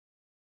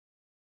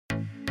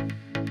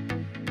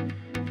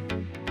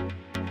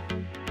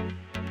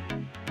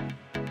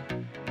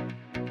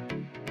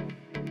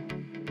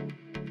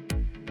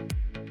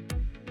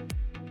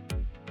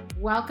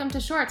Welcome to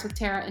Shorts with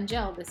Tara and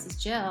Jill. This is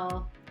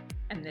Jill.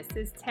 And this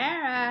is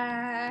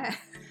Tara.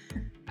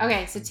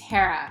 Okay, so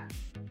Tara,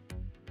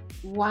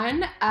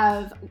 one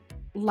of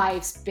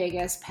life's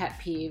biggest pet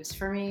peeves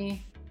for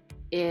me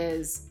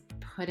is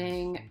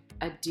putting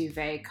a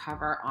duvet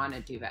cover on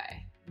a duvet.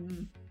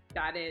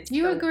 That is. Do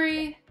you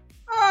agree?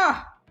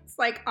 Oh, it's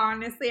like,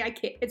 honestly, I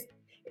can't. It's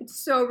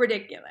so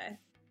ridiculous.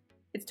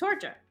 It's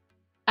torture.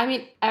 I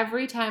mean,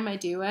 every time I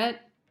do it,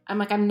 I'm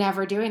like, I'm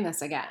never doing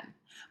this again.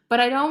 But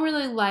I don't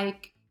really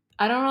like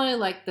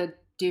the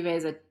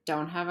duvets that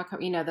don't have a,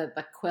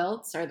 the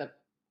quilts or the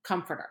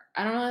comforter.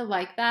 I don't really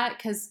like that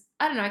because,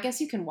 I don't know, I guess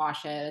you can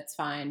wash it. It's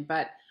fine.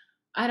 But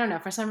I don't know.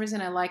 For some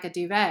reason, I like a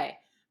duvet.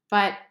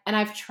 And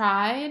I've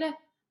tried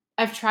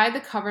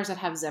the covers that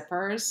have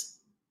zippers.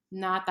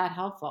 Not that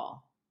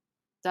helpful.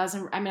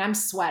 I'm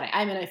sweating.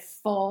 I'm in a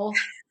full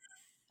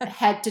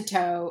head to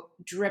toe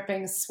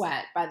dripping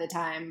sweat by the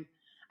time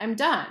I'm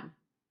done.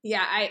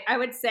 Yeah, I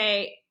would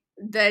say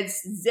the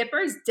zipper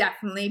is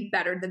definitely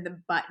better than the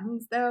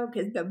buttons, though,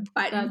 because the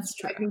buttons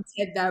drive me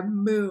to the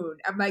moon.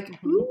 I'm like,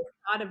 who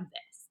thought of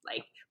this?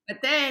 Like, but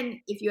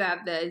then if you have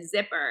the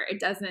zipper, it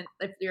doesn't.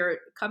 If your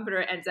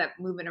comforter ends up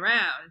moving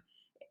around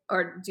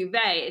or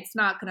duvet, it's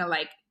not gonna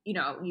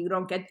you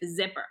don't get the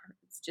zipper.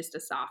 It's just a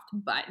soft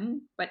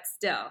button, but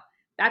still,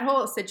 that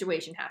whole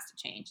situation has to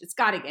change. It's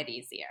got to get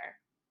easier.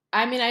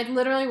 I mean, I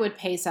literally would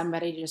pay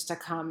somebody just to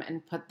come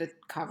and put the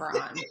cover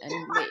on and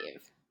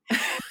leave.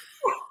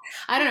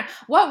 I don't know.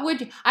 What would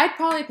you? I'd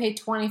probably pay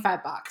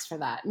 $25 for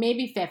that,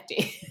 maybe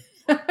 50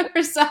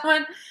 for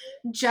someone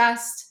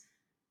just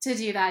to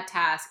do that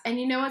task. And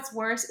you know what's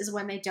worse is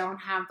when they don't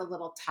have the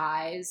little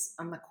ties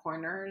on the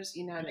corners, so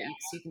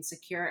you can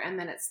secure, and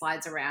then it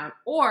slides around.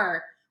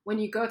 Or when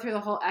you go through the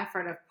whole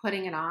effort of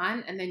putting it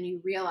on, and then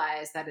you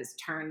realize that it's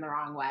turned the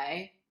wrong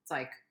way. It's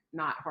like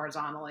not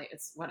horizontally.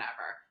 It's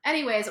whatever.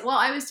 Anyways, well,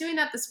 I was doing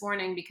that this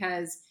morning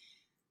because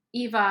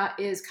Eva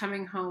is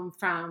coming home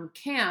from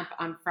camp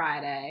on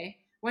Friday.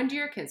 When do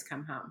your kids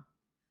come home?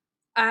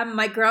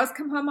 My girls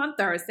come home on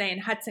Thursday, and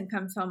Hudson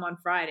comes home on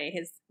Friday.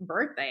 His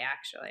birthday,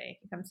 actually.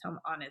 He comes home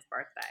on his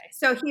birthday.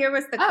 So here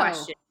was the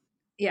question.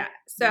 Yeah.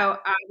 So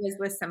I was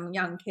with some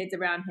young kids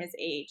around his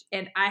age,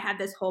 and I had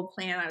this whole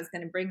plan. I was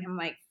going to bring him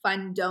like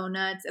fun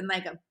donuts and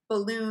like a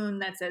balloon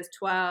that says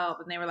 12.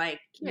 And they were like,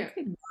 you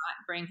could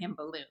not bring him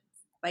balloons.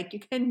 Like, you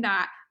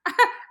cannot.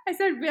 I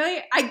said,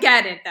 really? I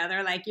get it, though.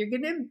 They're like, you're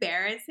going to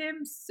embarrass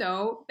him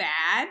so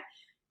bad.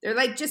 They're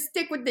like, just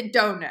stick with the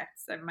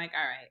donuts. I'm like,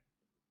 all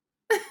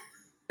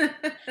right.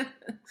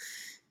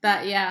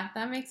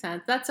 That makes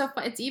sense. That's so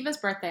fun. It's Eva's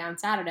birthday on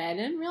Saturday. I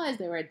didn't realize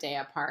they were a day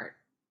apart.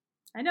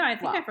 I know. I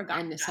think I forgot.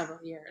 In several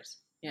years.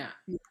 Yeah.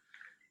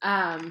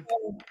 Are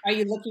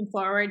you looking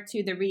forward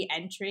to the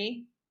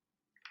re-entry?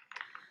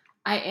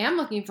 I am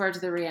looking forward to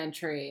the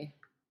re-entry.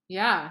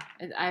 Yeah.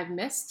 I've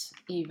missed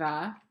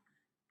Eva.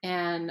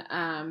 And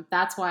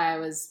that's why I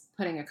was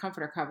putting a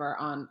comforter cover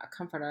on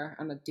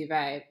a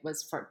duvet,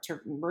 was to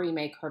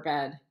remake her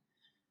bed.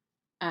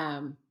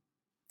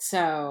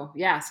 So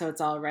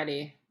it's all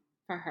ready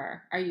for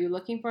her. Are you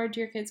looking forward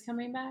to your kids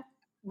coming back?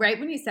 Right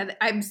when you said that,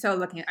 I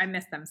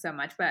miss them so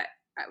much, but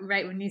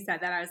right when you said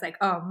that, I was like,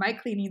 oh, my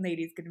cleaning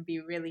lady's going to be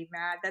really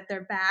mad that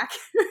they're back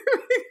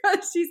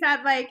because she's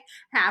had like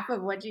half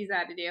of what she's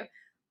had to do.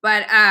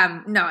 But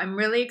no, I'm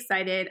really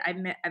excited.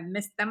 I've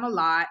missed them a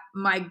lot.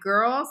 My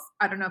girls,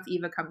 I don't know if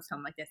Eva comes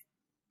home like this,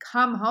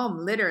 come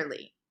home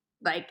literally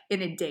like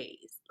in a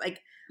daze. Like,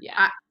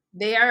 yeah,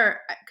 they are,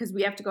 because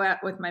we have to go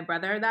out with my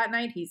brother that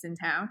night. He's in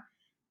town.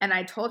 And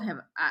I told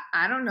him,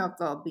 I don't know if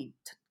they'll be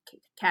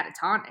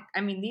catatonic.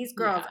 I mean, these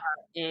girls are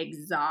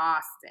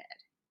exhausted.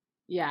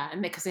 Yeah,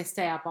 and because they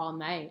stay up all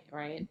night,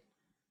 right?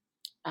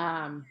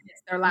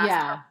 It's their last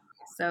time.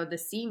 So the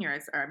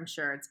seniors I'm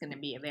sure it's going to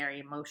be a very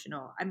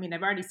emotional. I mean,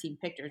 I've already seen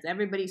pictures.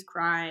 Everybody's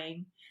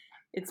crying.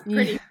 It's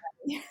pretty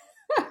funny.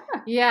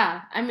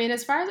 Yeah. I mean,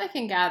 as far as I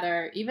can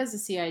gather, Eva's a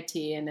CIT,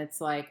 and it's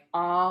like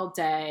all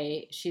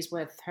day she's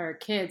with her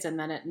kids, and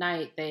then at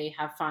night they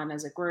have fun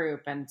as a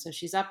group. And so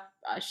she's up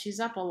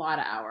a lot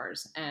of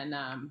hours. And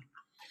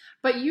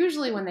but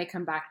usually when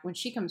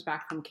she comes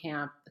back from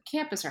camp, the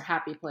camp is her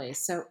happy place.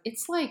 So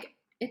it's like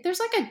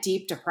there's like a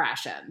deep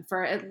depression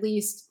for at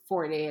least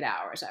 48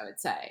 hours, I would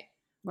say,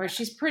 where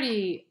she's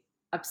pretty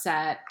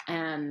upset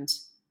and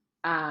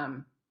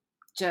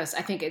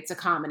I think it's a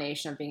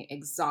combination of being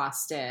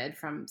exhausted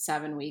from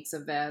 7 weeks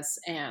of this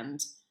and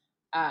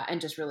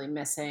just really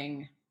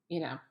missing,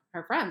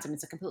 her friends. I mean,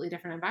 it's a completely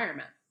different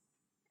environment.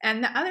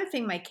 And the other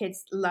thing my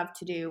kids love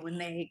to do when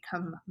they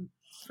come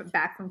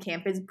back from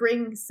camp is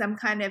bring some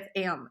kind of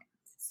ailment.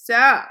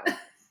 So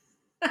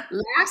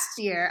last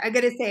year, I'm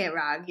going to say it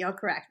wrong. You'll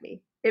correct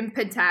me.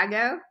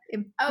 Impetigo.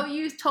 Oh,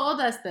 you told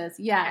us this.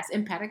 Yes.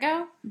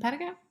 Impetigo?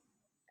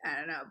 I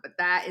don't know, but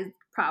that is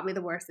probably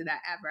the worst thing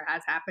that ever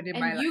has happened in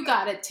my life. And you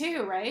got it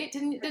too, right?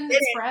 Didn't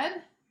it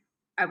spread?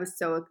 I was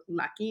so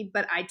lucky,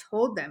 but I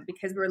told them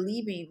because we're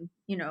leaving,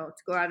 to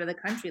go out of the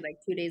country like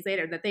 2 days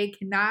later, that they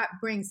cannot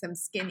bring some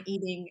skin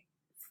eating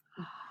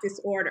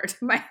disorder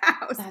to my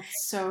house.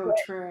 That's so But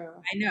true.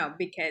 I know,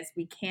 because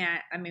we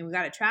can't, I mean, we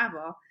got to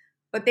travel,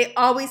 but they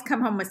always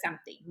come home with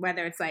something,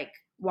 whether it's like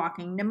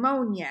walking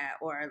pneumonia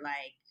or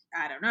like,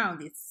 I don't know,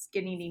 this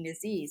skin eating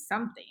disease,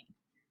 something.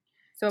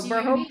 So Do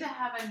we're you hoping. need to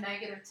have a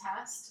negative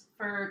test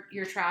for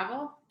your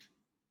travel?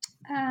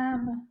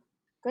 Um,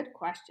 Good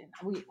question.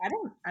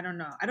 I don't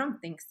know. I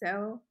don't think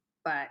so,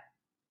 but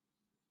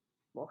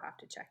we'll have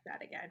to check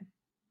that again.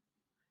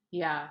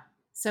 Yeah.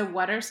 So,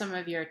 what are some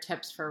of your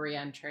tips for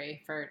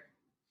reentry for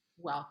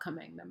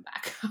welcoming them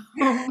back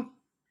home?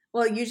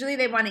 Well, usually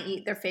they want to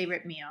eat their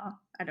favorite meal.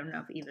 I don't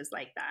know if Eva's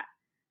like that.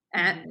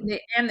 Mhm.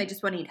 And they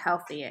just want to eat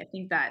healthy. I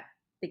think that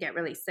they get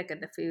really sick of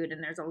the food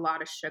and there's a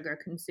lot of sugar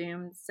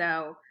consumed.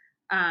 So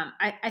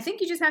I think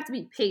you just have to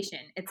be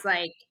patient. It's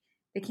like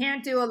they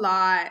can't do a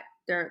lot.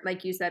 They're,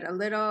 like you said, a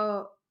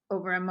little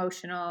over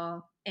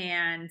emotional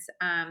and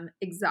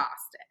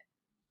exhausted.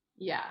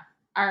 Yeah.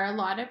 Are a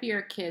lot of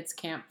your kids'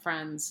 camp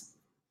friends,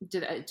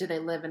 do they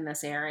live in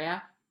this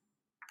area?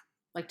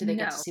 Like, do they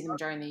get to No, see them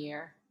during the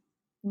year?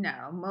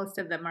 no, most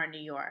of them are New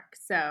York.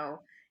 So,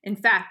 in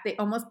fact, they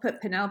almost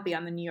put Penelope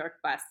on the New York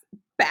bus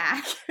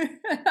back.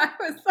 I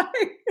was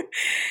like,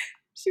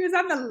 she was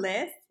on the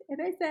list. And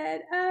I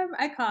said,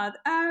 I called,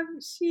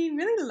 she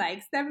really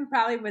likes them and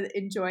probably would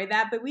enjoy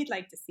that, but we'd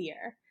like to see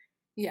her.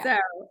 Yeah, So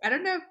I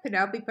don't know if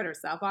Penelope put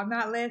herself on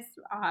that list.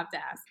 I'll have to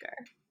ask her.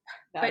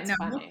 But that's no,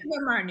 most funny. of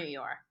them are New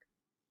York.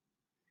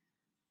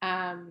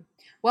 Um,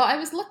 well, I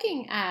was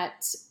looking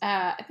at,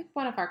 I think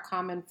one of our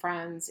common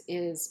friends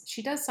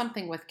she does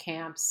something with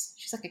camps.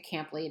 She's like a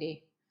camp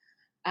lady.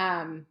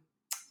 Um,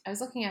 I was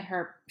looking at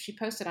her, she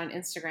posted on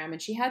Instagram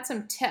and she had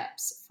some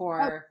tips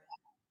Oh,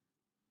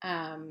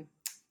 um,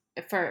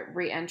 for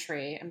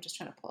reentry. I'm just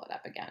trying to pull it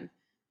up again.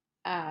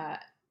 Uh,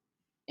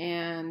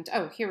 and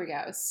oh, here we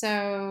go.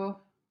 So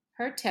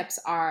her tips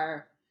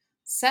are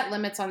set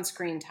limits on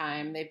screen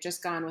time. They've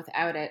just gone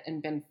without it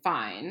and been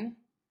fine.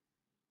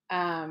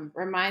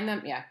 Remind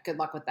them, yeah, good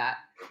luck with that.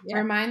 yeah.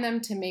 Remind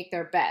them to make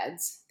their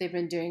beds. They've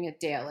been doing it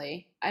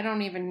daily. I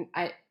mean,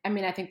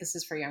 I think this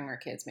is for younger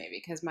kids maybe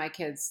because my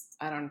kids,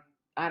 I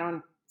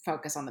don't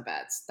focus on the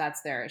beds.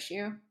 That's their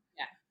issue.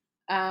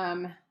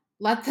 Um,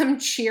 let them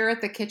cheer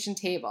at the kitchen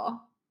table.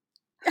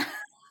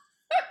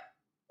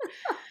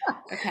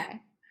 Okay.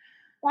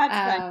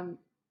 That's fun. Um,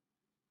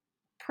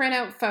 print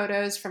out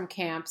photos from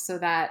camp so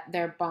that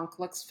their bunk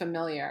looks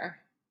familiar.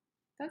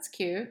 That's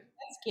cute.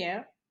 That's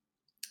cute.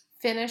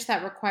 Finish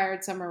that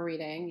required summer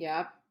reading.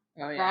 Yep.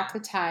 Oh, Rock yeah. the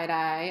tie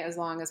dye as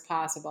long as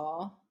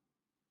possible.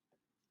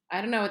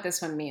 I don't know what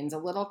this one means. A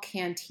little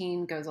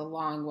canteen goes a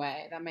long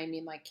way. That might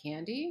mean like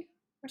candy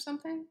or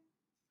something.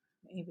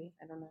 Maybe.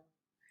 I don't know.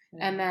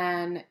 Yeah. And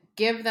then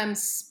give them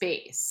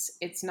space.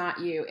 It's not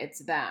you, it's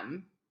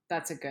them.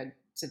 That's a good Yeah.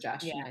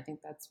 suggestion. I think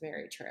that's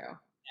very true.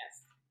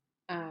 Yes.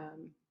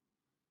 Um,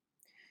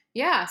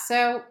 yeah,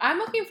 so I'm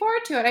looking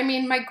forward to it. I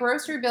mean, my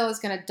grocery bill is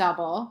going to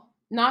double,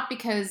 not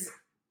because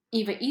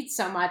Eva eats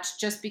so much,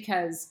 just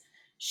because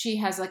she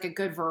has like a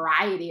good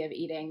variety of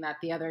eating that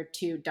the other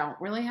two don't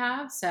really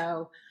have.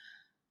 So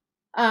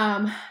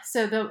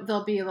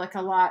there'll be like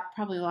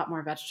probably a lot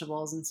more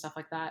vegetables and stuff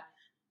like that.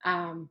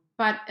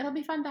 But it'll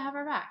be fun to have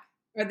her back.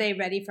 Are they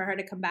ready for her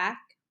to come back?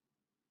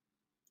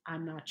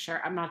 I'm not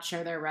sure. I'm not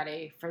sure they're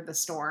ready for the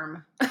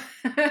storm.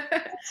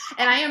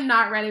 And I am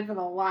not ready for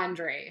the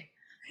laundry.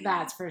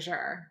 That's for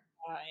sure.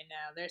 Oh, I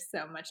know. There's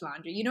so much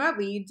laundry. You know what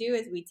we do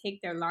is we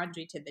take their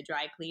laundry to the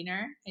dry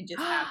cleaner and just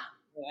have them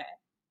do it.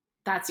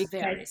 That's Because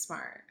very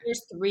smart.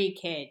 there's 3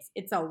 kids.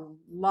 It's a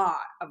lot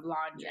of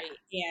laundry.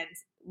 Yeah. And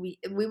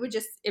we would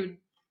just it would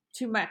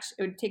too much.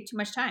 It would take too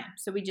much time.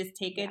 So we just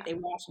take it, Yeah. they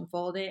wash and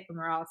fold it, and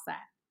we're all set.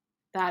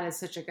 That is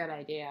such a good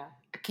idea.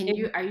 It,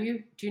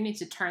 Do you need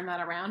to turn that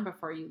around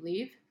before you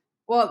leave?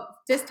 well,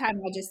 this time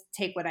I'll just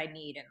take what I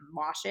need and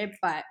wash it,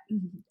 but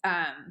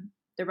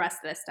the rest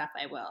of the stuff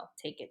I will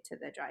take it to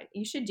the dry.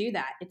 You should do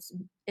that.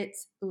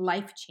 It's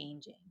life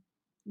changing.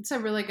 It's a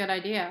really good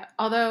idea.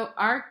 Although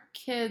our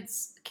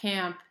kids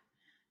camp,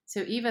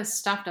 so Eva's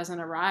stuff doesn't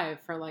arrive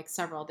for like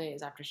several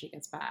days after she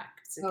gets back.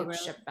 So it Oh, gets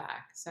really? shipped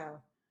back. So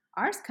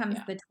Ours comes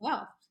yeah, the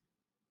 12th.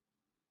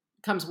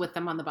 comes with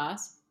them on the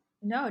bus.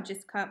 No,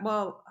 just come.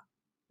 Well,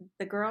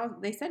 the girls,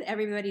 they said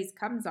everybody's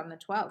comes on the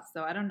 12th,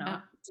 so I don't know.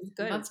 Oh, Which is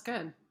good. that's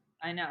good.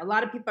 I know. A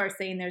lot of people are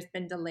saying there's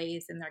been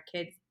delays in their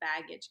kids'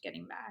 baggage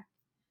getting back.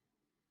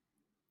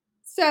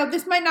 So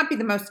this might not be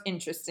the most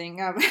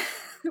interesting of,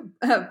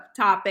 of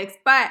topics,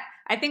 but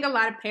I think a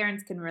lot of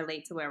parents can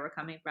relate to where we're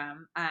coming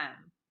from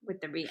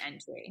with the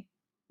reentry.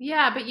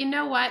 Yeah, but you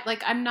know what?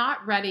 Like, I'm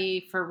not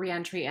ready for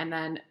reentry and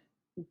then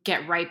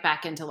get right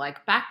back into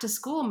like back to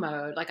school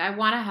mode. Like, I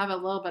want to have a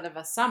little bit of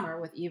a summer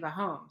with Eva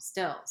home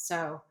still.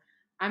 So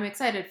I'm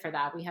excited for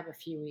that. We have a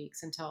few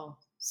weeks until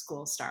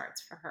school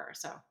starts for her.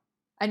 So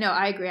I know,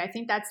 I agree. I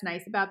think that's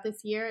nice about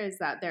this year is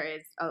that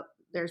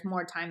there's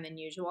more time than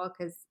usual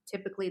because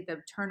typically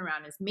the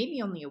turnaround is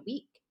maybe only a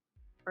week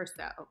or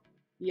so.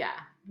 yeah.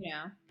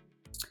 Yeah.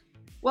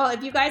 Well,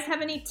 if you guys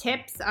have any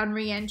tips on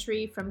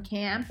reentry from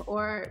camp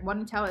or want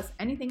to tell us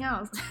anything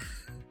else,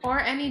 Or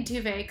any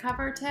duvet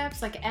cover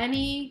tips, like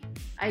any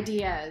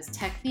ideas,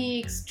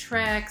 techniques,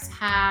 tricks,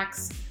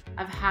 hacks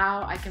of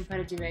how I can put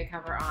a duvet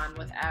cover on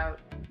without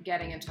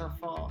getting into a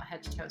full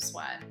head to toe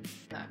sweat.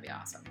 That would be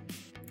awesome.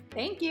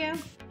 Thank you.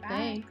 Bye.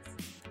 Thanks.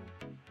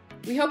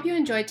 We hope you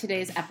enjoyed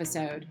today's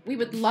episode. We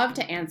would love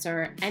to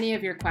answer any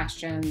of your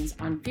questions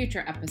on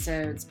future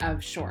episodes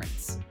of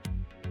Shorts.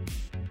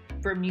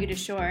 Bermuda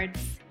shorts,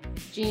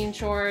 Jean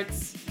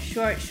shorts,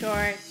 short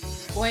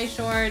shorts, boy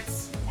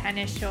shorts,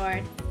 tennis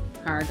shorts,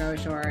 cargo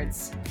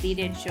shorts,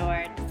 pleated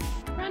shorts,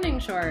 running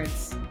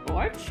shorts,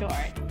 board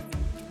shorts.